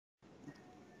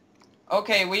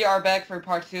Okay, we are back for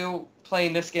part 2,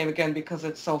 playing this game again because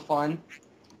it's so fun.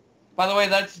 By the way,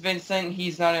 that's Vincent.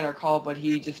 He's not in our call, but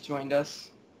he just joined us.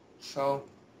 So,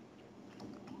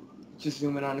 just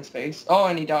zoom in on his face. Oh,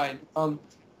 and he died.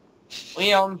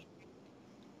 Liam.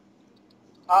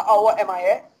 What, am I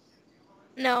it?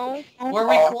 No. We're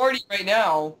recording right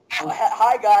now.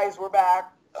 Hi guys, we're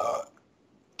back.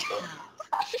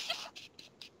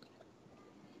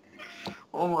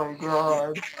 Oh my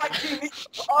god.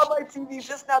 On my TV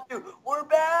just now too. We're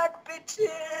back,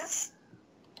 bitches!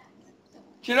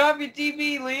 Turn off your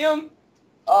TV, Liam.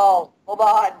 Oh, hold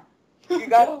on. You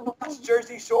guys watch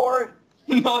Jersey Shore?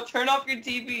 No, turn off your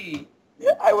TV.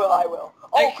 I will. That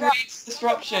Oh, crap. creates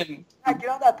disruption. Get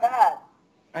on that pad.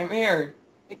 I'm here.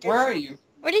 Where are you?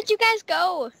 Where did you guys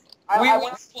go? We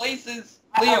went places.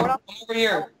 Liam, I'm over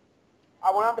here.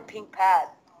 I went on the pink pad.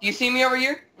 Do you see me over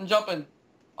here? I'm jumping.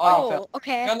 Oh, you fell.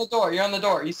 Okay. You're on the door. You're on the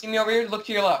door. You see me over here? Look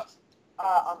to your left.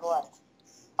 On the left.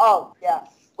 Oh, yeah.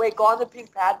 Wait, go on the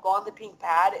pink pad. Go on the pink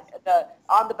pad.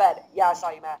 On the bed. Yeah, I saw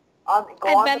you, Matt. I've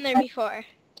been there before.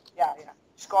 Yeah.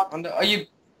 Just go on. Are you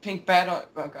pink pad?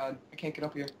 Oh god, I can't get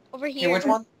up here. Over here. Okay, which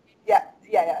one? Yeah.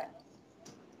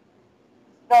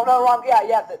 No, wrong.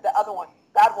 Yeah. The other one.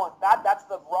 That one. That's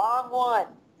the wrong one.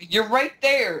 You're right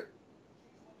there.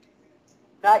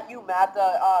 Not you, Matt.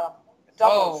 The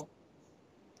doubles. Oh.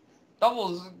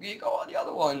 Doubles. You go on the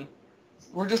other one.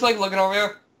 We're just like looking over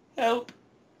here. Help.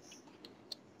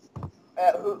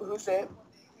 Who's it?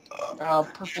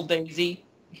 Purple Daisy.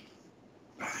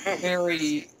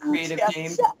 Very creative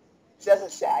name. She has a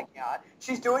shaggy on.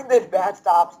 She's doing the advanced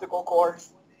obstacle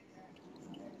course.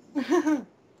 Oh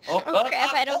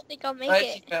crap! I don't think I'll make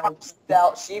it.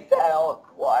 She fell.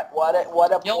 What a.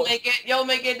 You'll make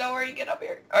it. Don't worry. Get up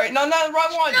here. All right. No,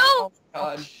 wrong one. No. Oh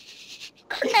god.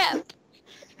 Crap.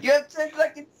 You have 10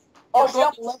 seconds. Oh,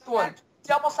 the left one.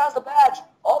 She almost has the badge.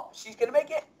 Oh, she's gonna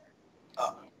make it.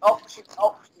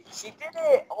 She did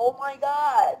it. Oh my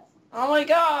god. Oh my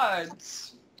god.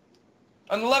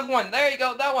 On the left one. There you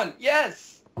go. That one.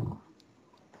 Yes.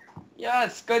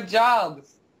 Yes. Good job.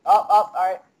 All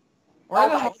right. Where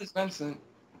the hell is Vincent?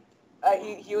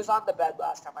 He was on the bed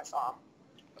last time I saw him.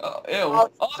 Oh, ew.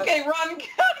 Okay, run.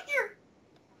 Get out of here.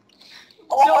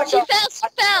 Oh, She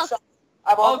fell.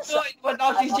 I'm on the good, shelf. but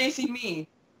now she's chasing me.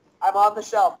 I'm on the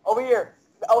shelf. Over here,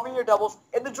 doubles.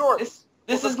 In the drawer. This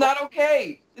is not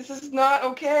okay. This is not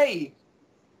okay.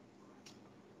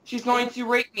 She's going to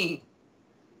rape me.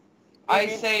 I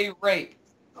say rape.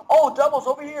 Oh, doubles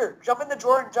over here. Jump in the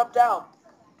drawer and jump down.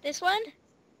 This one?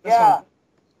 Yeah.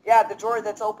 Yeah, the drawer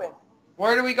that's open.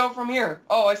 Where do we go from here?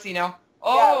 Oh, I see now.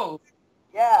 Oh.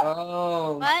 Yeah.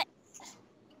 Oh. What?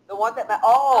 The one that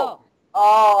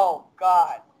Oh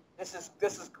god. This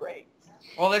is great.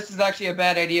 Well, this is actually a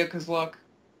bad idea because look.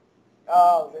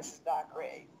 Oh, this is not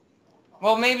great.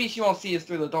 Well, maybe she won't see us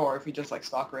through the door if we just like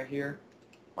stalk right here.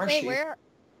 Where's she? Where?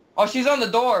 Oh, she's on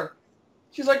the door.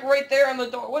 She's like right there on the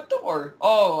door. What door?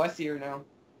 Oh, I see her now.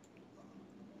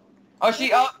 Oh,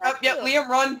 yeah, Liam,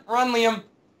 run, Liam.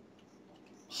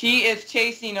 She is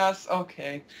chasing us.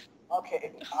 Okay.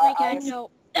 Okay. Oh my god, no.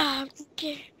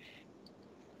 Okay.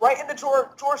 Right in the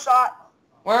drawer shot.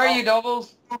 Where are you,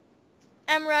 Doubles?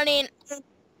 I'm running.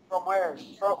 From where?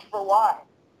 For why?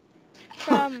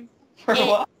 From For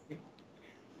what?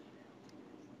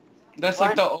 That's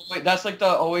like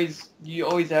you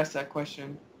always ask that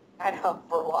question. I know,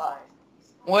 for why?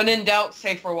 When in doubt,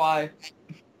 say for why.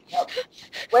 Yep.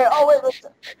 Wait,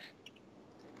 listen.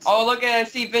 Oh, look at it, I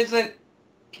see Vincent.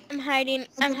 I'm hiding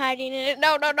in it.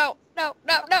 No,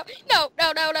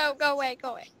 go away.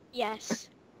 Yes.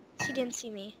 She didn't see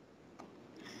me.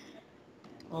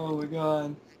 Oh my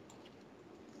god.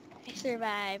 I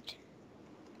survived.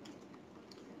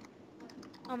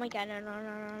 Oh my god,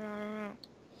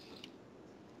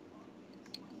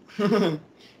 no.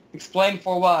 Explain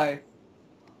for why.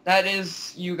 That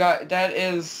is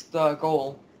the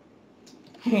goal.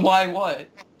 Why what?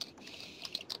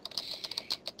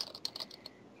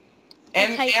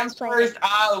 And first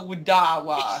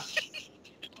Awadawa.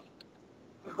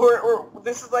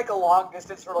 This is like a long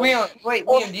distance relationship. Wait,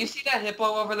 Liam, do you see that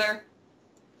hippo over there?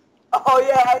 Oh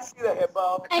yeah, I see the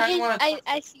hippo.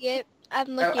 I see it. I'm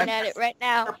looking at it right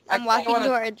now. I'm walking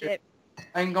towards it.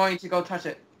 I'm going to go touch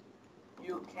it.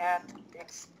 You can't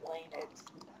explain it.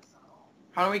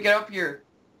 How do we get up here?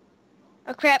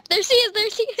 Oh crap, there she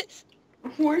is.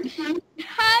 Where?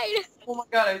 Hide. Oh my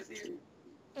god, I see her.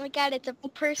 Oh my god, it's a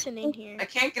person in here. I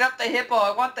can't get up the hippo.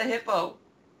 I want the hippo.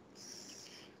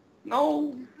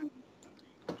 No.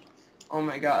 Oh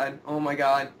my god. I'm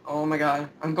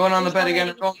going on the bed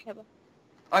again.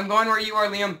 I'm going where you are,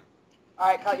 Liam.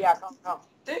 Alright, come.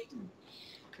 Dang.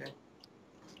 Okay.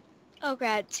 Oh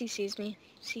god, she sees me.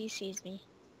 She sees me.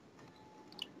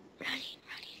 Running.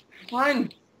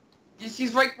 Run!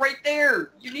 She's right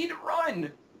there. You need to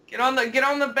run. Get on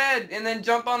the bed and then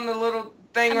jump on the little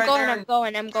thing right there. I'm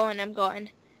going.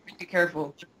 Be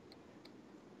careful.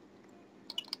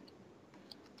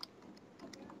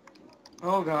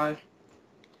 Oh god.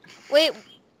 Wait.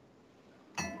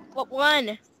 What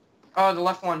one? Oh, the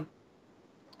left one.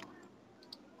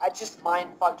 I just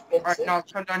mind-fucked Alright, Vincent. no,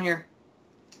 come down here.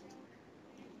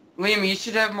 Liam, you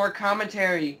should have more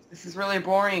commentary. This is really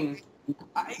boring.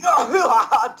 I'm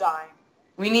dying.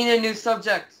 We need a new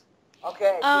subject.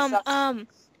 Okay. I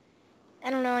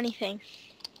don't know anything.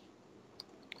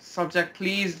 Subject,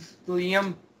 please,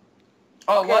 Liam.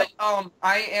 Oh, Okay. what?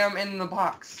 I am in the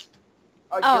box.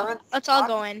 You're in the let's all box?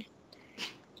 go in.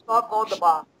 Not go in the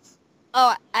box.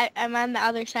 Oh, I'm on the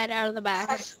other side out of the That's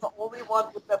box. the only one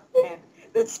with the fin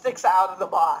that sticks out of the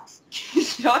box.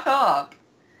 Shut up.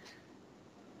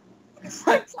 It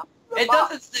sticks out of the It box.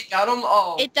 doesn't stick out.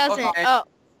 Oh. It doesn't. Okay. Oh,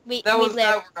 we That was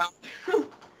live. that round.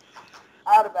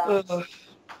 Out of bounds. Ugh.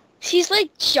 She's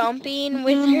like jumping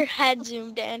with her head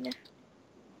zoomed in.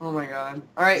 Oh my god.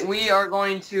 Alright, we are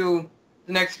going to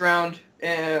the next round.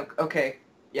 Okay.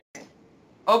 Yeah.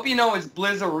 Hope you know it's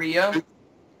Blizzaria.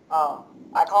 Oh,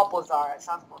 I call it Blizzard. It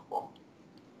sounds more cool.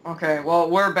 Okay, well,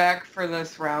 we're back for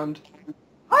this round.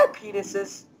 Hi,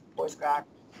 penises. Voice crack.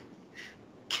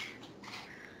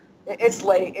 It's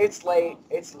late. It's late.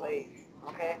 It's late.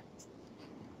 Okay?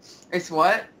 It's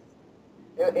what?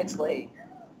 It's late.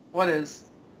 What is?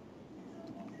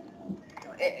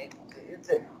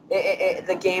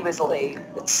 The game is late.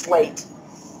 It's late.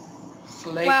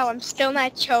 Slate? Wow, I'm still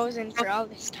not chosen for all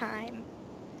this time.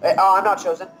 Oh, I'm not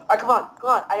chosen. All right, come on.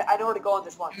 I know where to go on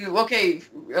this one. Okay,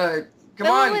 come Wait,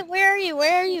 on. wait, where are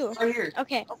you? Right here.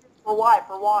 Okay. For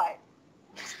why?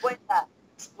 Explain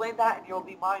that and you'll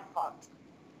be mind fucked.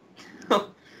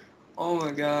 Oh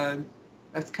my god.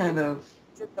 That's kind of...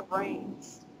 It's in the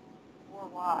brains. For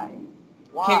why?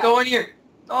 Why? Can't go in here.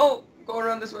 No, go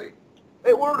around this way.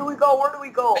 Wait, where do we go?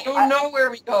 I don't know where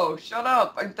we go. Shut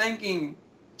up. I'm thinking.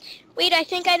 Wait, I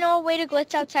think I know a way to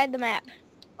glitch outside the map.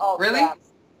 Oh, Really? crap.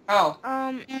 Oh.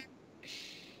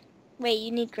 Wait,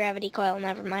 you need gravity coil,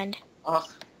 never mind. Ugh.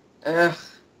 Ugh.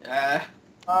 Yeah.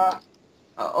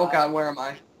 Oh god, where am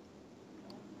I?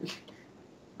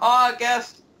 Oh,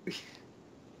 guest.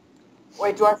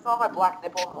 Wait, do I still have my black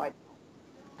nipple and white?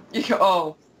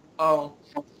 Oh.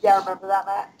 Yeah, remember that,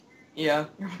 Matt? Yeah,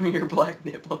 your black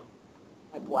nipple.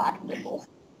 My black nipple.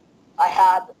 I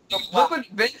had the Look black... what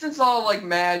Vincent's all like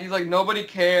mad. He's like, nobody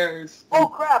cares. Oh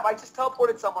crap, I just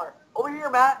teleported somewhere. Over here,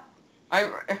 Matt.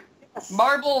 Yes.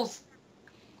 Marbles.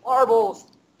 Marbles.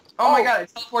 Oh my god, I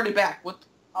teleported back. What?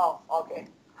 Oh, okay.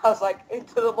 I was like,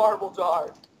 into the marble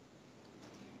jar.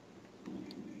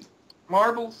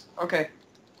 Marbles? Okay.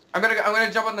 I'm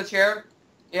gonna jump on the chair.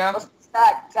 Yeah.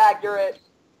 Tag, you're it.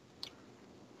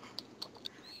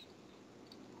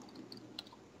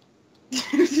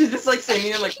 She's just like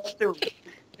singing it like, what do?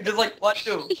 You're just like, what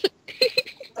do?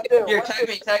 Here,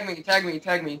 tag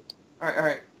me.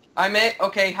 Alright. I'm it.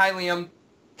 Okay, hi Liam.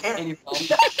 And you fell.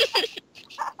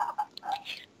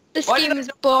 This game is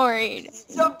boring.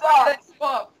 Jumped off.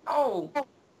 Up. Oh.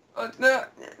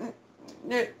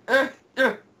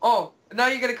 Oh, now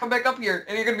you're gonna come back up here,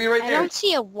 and you're gonna be right I there. don't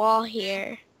see a wall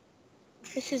here.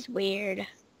 This is weird.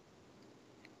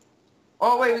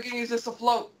 Oh wait, we can use this to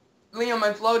float. Liam,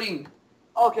 I'm floating.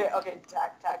 Okay,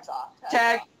 tag's off.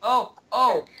 Tag. Off.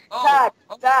 Oh.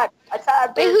 Tag. I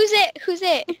tagged. Wait, who's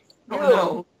it? Oh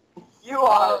no. You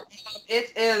are.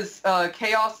 It is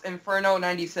Chaos Inferno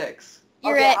 96.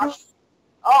 You're Okay, it.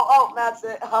 Oh, that's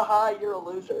it. Haha, you're a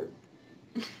loser.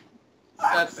 I'm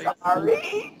That's big.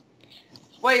 sorry.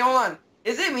 Wait, hold on.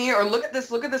 Is it me or look at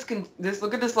this like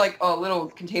little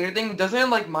container thing? Doesn't it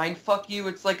like mind fuck you?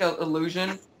 It's like an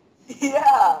illusion.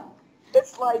 Yeah,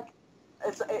 it's like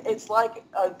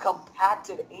a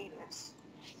compacted anus.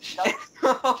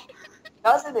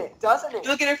 Doesn't it?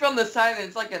 Look at it from the side and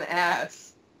it's like an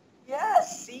ass.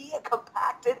 Yes, see, a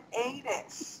compacted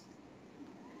anus.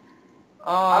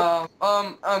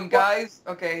 Guys,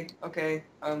 okay,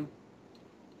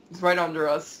 it's right under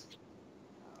us.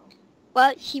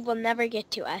 Well, he will never get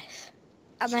to us.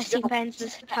 Unless he finds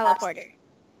this teleporter.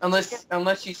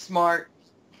 Unless she's smart.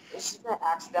 She's gonna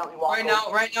accidentally walk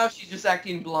Right now she's just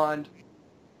acting blonde.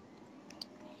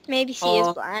 Maybe she is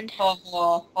blonde.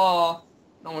 Oh,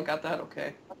 no one got that,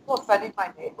 okay. I'm still offending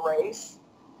my race.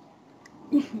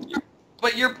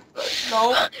 But you're,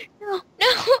 no. No.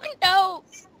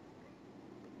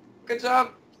 Good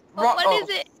job. What is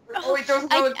it? Oh wait, there was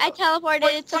another. I teleported.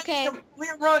 Wait, It's okay.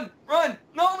 Liam, run, run!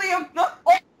 No, Liam, no.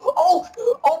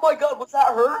 Oh my God, was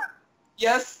that her?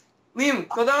 Yes, Liam,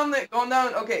 go down there. Go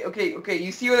down. Okay.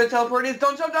 You see where the teleport is?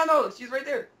 Don't jump down. No, she's right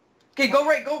there. Okay, go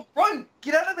right. Go run.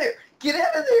 Get out of there. Get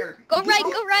out of there. Go right.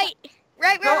 Go right.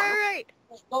 Right.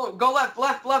 Go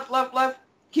left.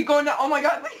 Keep going down. Oh my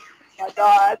God. Oh my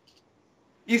God.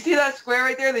 You see that square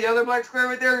right there? The other black square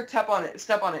right there? Tap on it.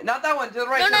 Step on it. Not that one. To the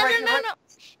right.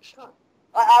 No.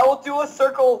 I will do a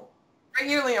circle. Right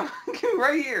here, Liam.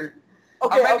 Right here.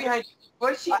 Okay, I'm right behind you.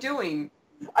 What is she doing?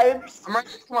 I understand. I'm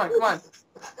right. Come on.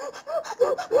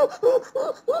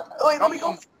 Wait, let me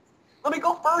go. Let me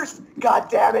go first. God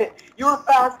damn it! You were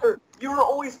faster. You were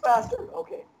always faster.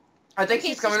 Okay. I think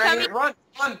she's coming right here. Run.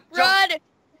 Run.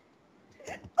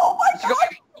 Oh my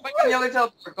God. Go back on the other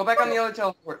teleport. Go back on the other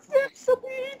teleport.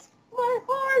 Sweet. My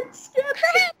heart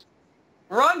skipped.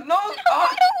 Run. No. No.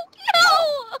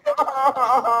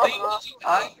 Did you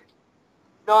die?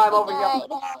 No, I'm over here.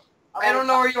 I don't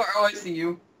know where you are. Oh, I see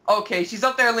you. Okay, she's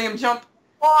up there, Liam. Jump.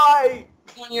 Why?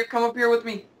 Come on here. Come up here with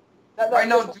me. Alright,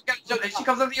 no, we gotta jump. If she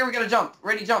comes up here, we gotta jump.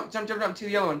 Ready, jump to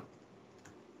the other one.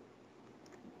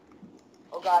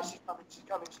 Oh God, she's coming.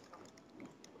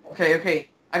 Okay.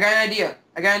 I got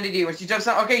an idea. When she jumps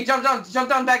down, okay, jump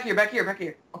down, back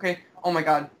here. Okay. Oh my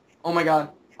God,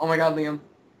 Liam.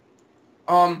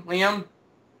 Liam.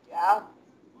 Yeah?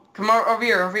 Come over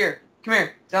here. Come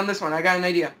here, down this one. I got an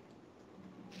idea.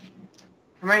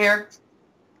 Come right here.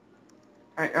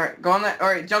 Alright, go on that.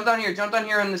 Alright, jump down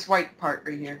here on this white part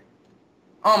right here.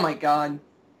 Oh my God.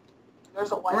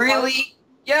 There's a white Really? part?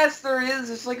 Yes, there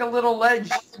is. It's like a little ledge.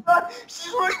 God,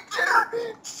 she's right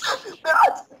there.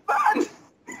 Matt.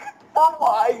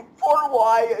 For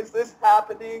why is this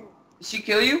happening? Did she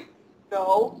kill you?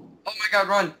 No. Oh my God,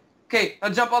 run. Okay, now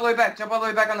jump all the way back. On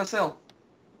the sill.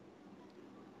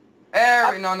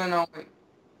 No, wait.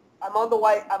 I'm on the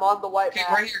white. Okay,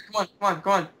 Matt. right here. Come on.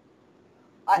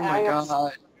 Oh my God.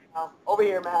 Over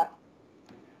here, Matt.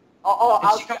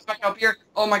 If she comes back up here,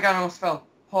 oh my God, I almost fell.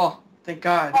 Oh, thank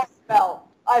God. I fell.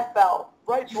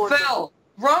 Right You towards fell.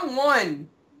 Wrong one.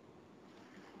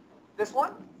 This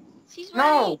one? She's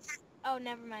No. right. Oh,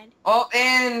 never mind. Oh,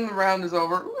 and the round is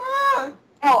over. Ah.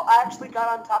 Oh, I actually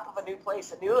got on top of a new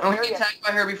place, a new I'm area. attacked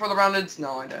by her before the round ends.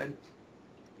 No, I died.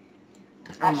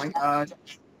 Oh my God.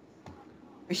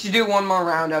 We should do one more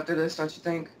round after this, don't you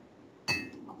think?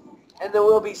 And then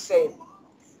we'll be safe.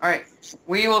 Alright,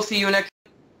 we will see you next.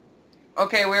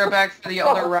 Okay, we are back for the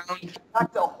other round.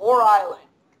 Back to Whore Island.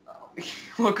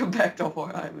 Welcome back to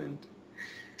Whore Island.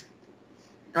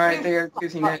 Alright, they are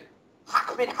choosing it.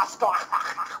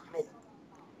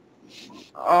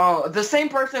 Oh, the same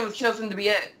person was chosen to be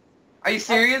it. Are you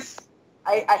serious?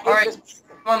 I hate Alright, this.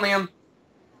 come on, Liam.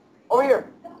 Over here.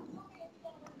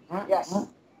 What? Yes.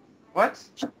 What?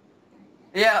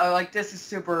 Yeah, like this is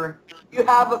super... You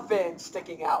have a fin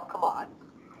sticking out. Come on.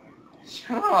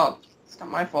 Shut up. It's not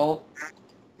my fault.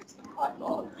 It's not my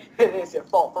fault. It is your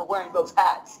fault for wearing those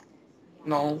hats.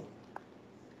 No.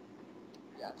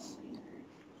 Yes.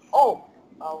 Oh.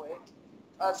 Oh, wait.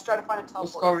 Let's try to find a teleport.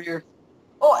 Let's go over here.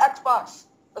 Oh, Xbox.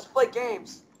 Let's play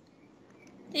games.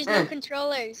 There's no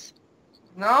controllers.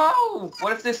 No!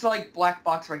 What if this, like, black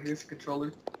box right here is a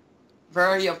controller?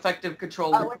 Very effective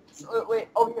controller. Wait.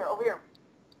 Over here.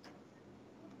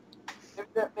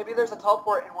 Maybe there's a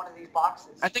teleport in one of these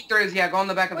boxes. I think there is, yeah. Go on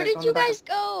the back of Where it. did you guys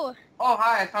go? Oh,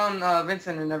 hi. I found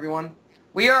Vincent and everyone.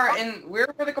 We're where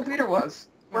the computer was.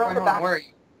 We're on the back. Where are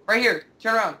you? Right here.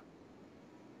 Turn around.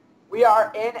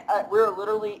 We're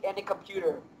literally in a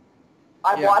computer.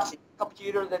 I'm watching a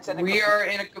computer that's in a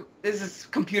computer. This is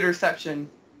computerception.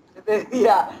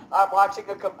 Yeah, I'm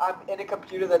in a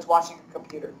computer that's watching a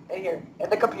computer. In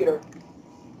the computer.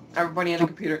 Everybody in a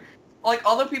computer. Like,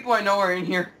 all the people I know are in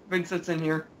here. Vincent's in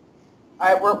here.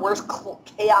 Alright, where's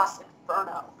Chaos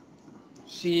Inferno?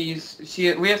 We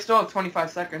still have 25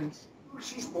 seconds.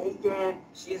 She's naked.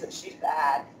 She's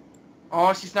bad.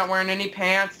 Oh, she's not wearing any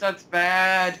pants. That's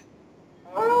bad.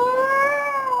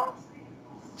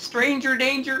 Stranger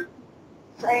danger.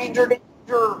 Stranger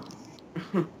danger.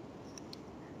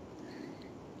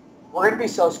 We're gonna be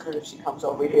so screwed if she comes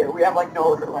over here. We have like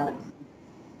nowhere to run.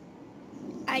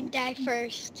 I'd die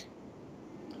first.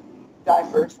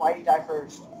 Die first? Why do you die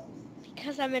first?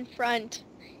 Because I'm in front.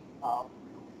 Oh.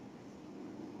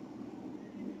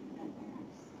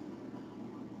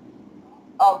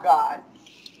 Oh God.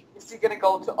 Is she gonna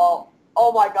go to oh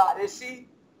my God, is she?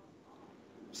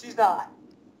 She's not.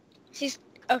 She's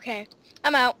okay.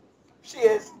 I'm out. She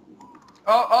is.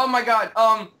 Oh my God.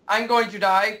 I'm going to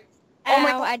die. Ow, Oh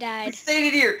my God. I died. You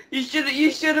stayed here. You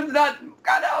should have not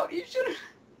got out. You should have.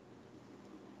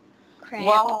 crap.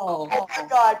 Wow. Oh my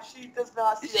god, she does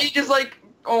not see She us. just like,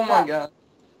 oh my god.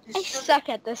 I suck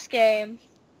at this game.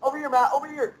 Over here, Matt.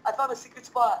 Over here. I found a secret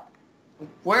spot.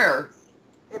 Where?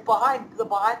 Behind the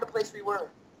place we were.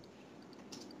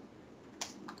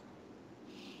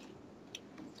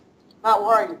 Matt,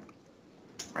 where are you?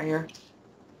 Right here.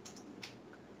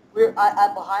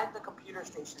 I'm behind the computer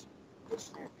station.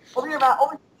 Over here, Matt.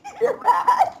 Over here,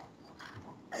 Matt.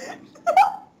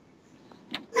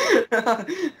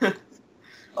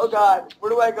 Oh god,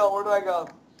 where do I go? Where do I go?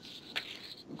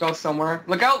 Go somewhere.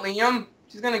 Look out, Liam.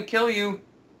 She's gonna kill you.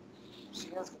 She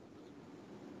is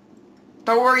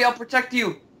Don't worry, I'll protect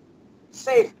you.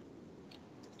 safe.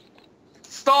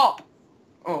 Stop.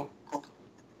 Oh.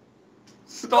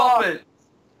 Stop it.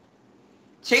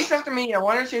 Chase after me. I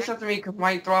want her to chase after me because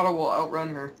my throttle will outrun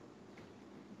her.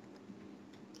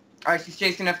 Alright, she's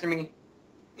chasing after me.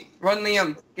 Run,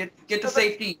 Liam. Get to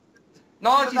safety.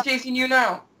 No, she's chasing you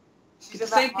now. She's Get in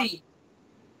to that safety.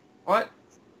 What?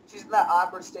 She's in that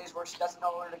awkward stage where she doesn't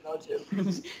know where to go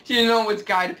to. She didn't know which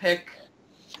guy to pick.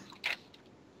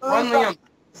 Run, Liam.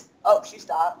 Oh, she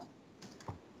stopped.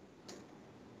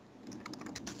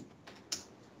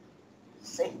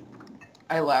 Safe.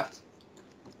 I left.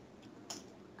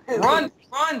 Run!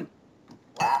 Run!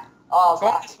 Wow. Oh, Go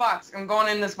in this box. I'm going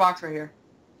in this box right here.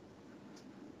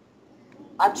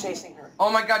 I'm chasing her.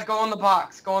 Oh my god, go in the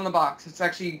box. Go in the box. It's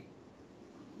actually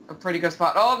a pretty good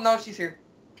spot. Oh, no, she's here.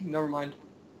 Never mind.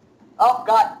 Oh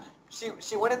god,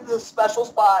 she went into the special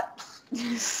spot.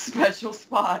 Special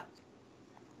spot.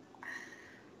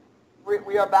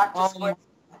 We are back to square.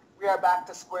 We are back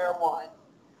to square one.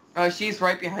 She's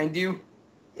right behind you.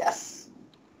 Yes.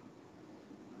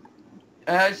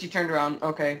 She turned around.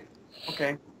 Okay.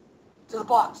 Okay. To the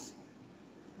box.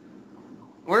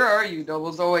 Where are you,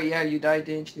 Doubles? Oh wait, yeah, you died,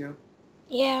 didn't you?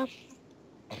 Yeah.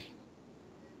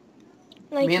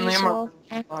 Like Me and Liam usual.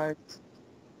 are alive.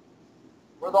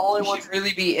 We're the only You ones. should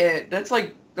really be it. That's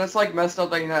like messed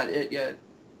up that you're not it yet.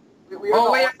 We are Oh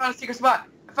the wait, I only- found a secret spot.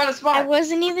 I found a I spot.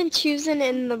 wasn't even choosing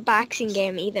in the boxing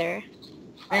game either.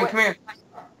 Liam, come here.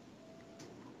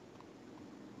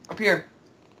 Up here.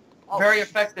 Oh, Very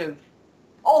effective.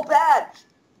 Oh, bad.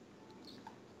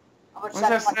 I'm gonna What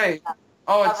does that say?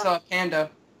 Oh, it's Panda.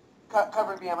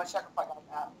 Cover me. I'm gonna check if I got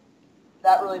that.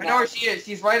 That really I know where matters. she is.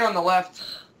 She's right on the left.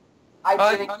 I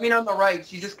didn't. I mean on the right.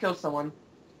 She just killed someone.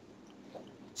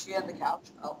 She on the couch.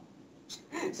 Oh.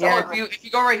 Yeah, if you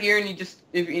go right here and you just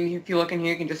if you look in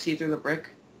here, you can just see through the brick.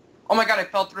 Oh my god, I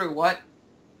fell through. What?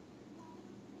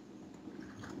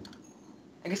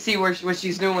 I can see what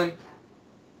she's doing.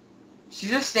 She's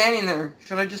just standing there.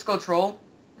 Should I just go troll?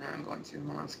 No, I'm going to.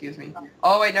 Hold on, excuse me.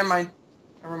 Oh wait, never mind.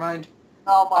 Never mind.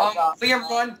 Oh my god.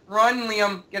 Liam, run,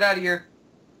 Liam, get out of here.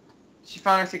 She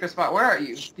found her secret spot. Where are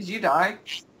you? Did you die?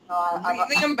 No,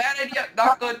 Liam, bad idea.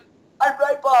 Not good. I'm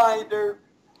right behind her.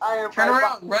 I am. Turn right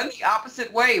around. Run the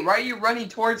opposite way. Why are you running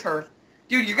towards her?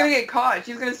 Dude, you're gonna get caught.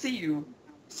 She's gonna see you.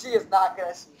 She is not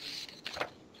gonna see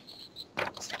me.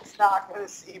 She's not gonna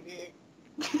see me.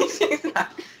 She's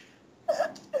not.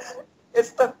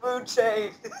 It's the food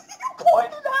chain. You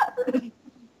pointed at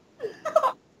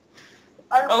her.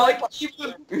 I like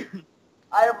behind her.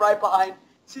 I am right behind.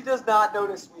 She does not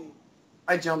notice me.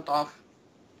 I jumped off.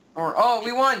 Oh,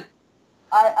 we won.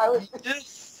 I was.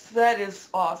 That is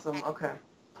awesome. Okay.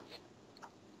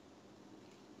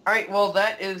 All right. Well,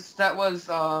 that was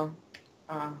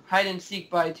hide and seek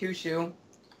by TwoShue.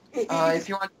 If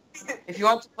you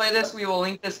want to play this, we will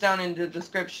link this down in the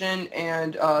description.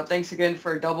 And thanks again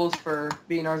for Doubles for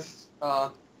being our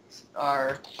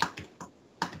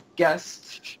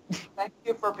guest. Thank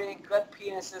you for being good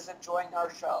penises and enjoying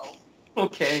our show.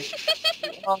 Okay.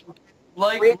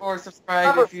 Like or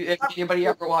subscribe if anybody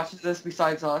ever watches this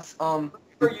besides us. Remember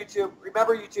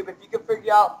YouTube. If you can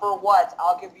figure out for what,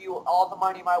 I'll give you all the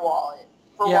money in my wallet.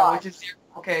 For yeah, what? which is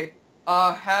okay.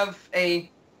 Have a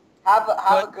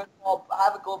good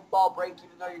ball break.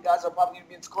 Even though you guys are probably gonna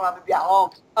be in school, I'm gonna be at home.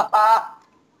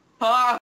 Ah.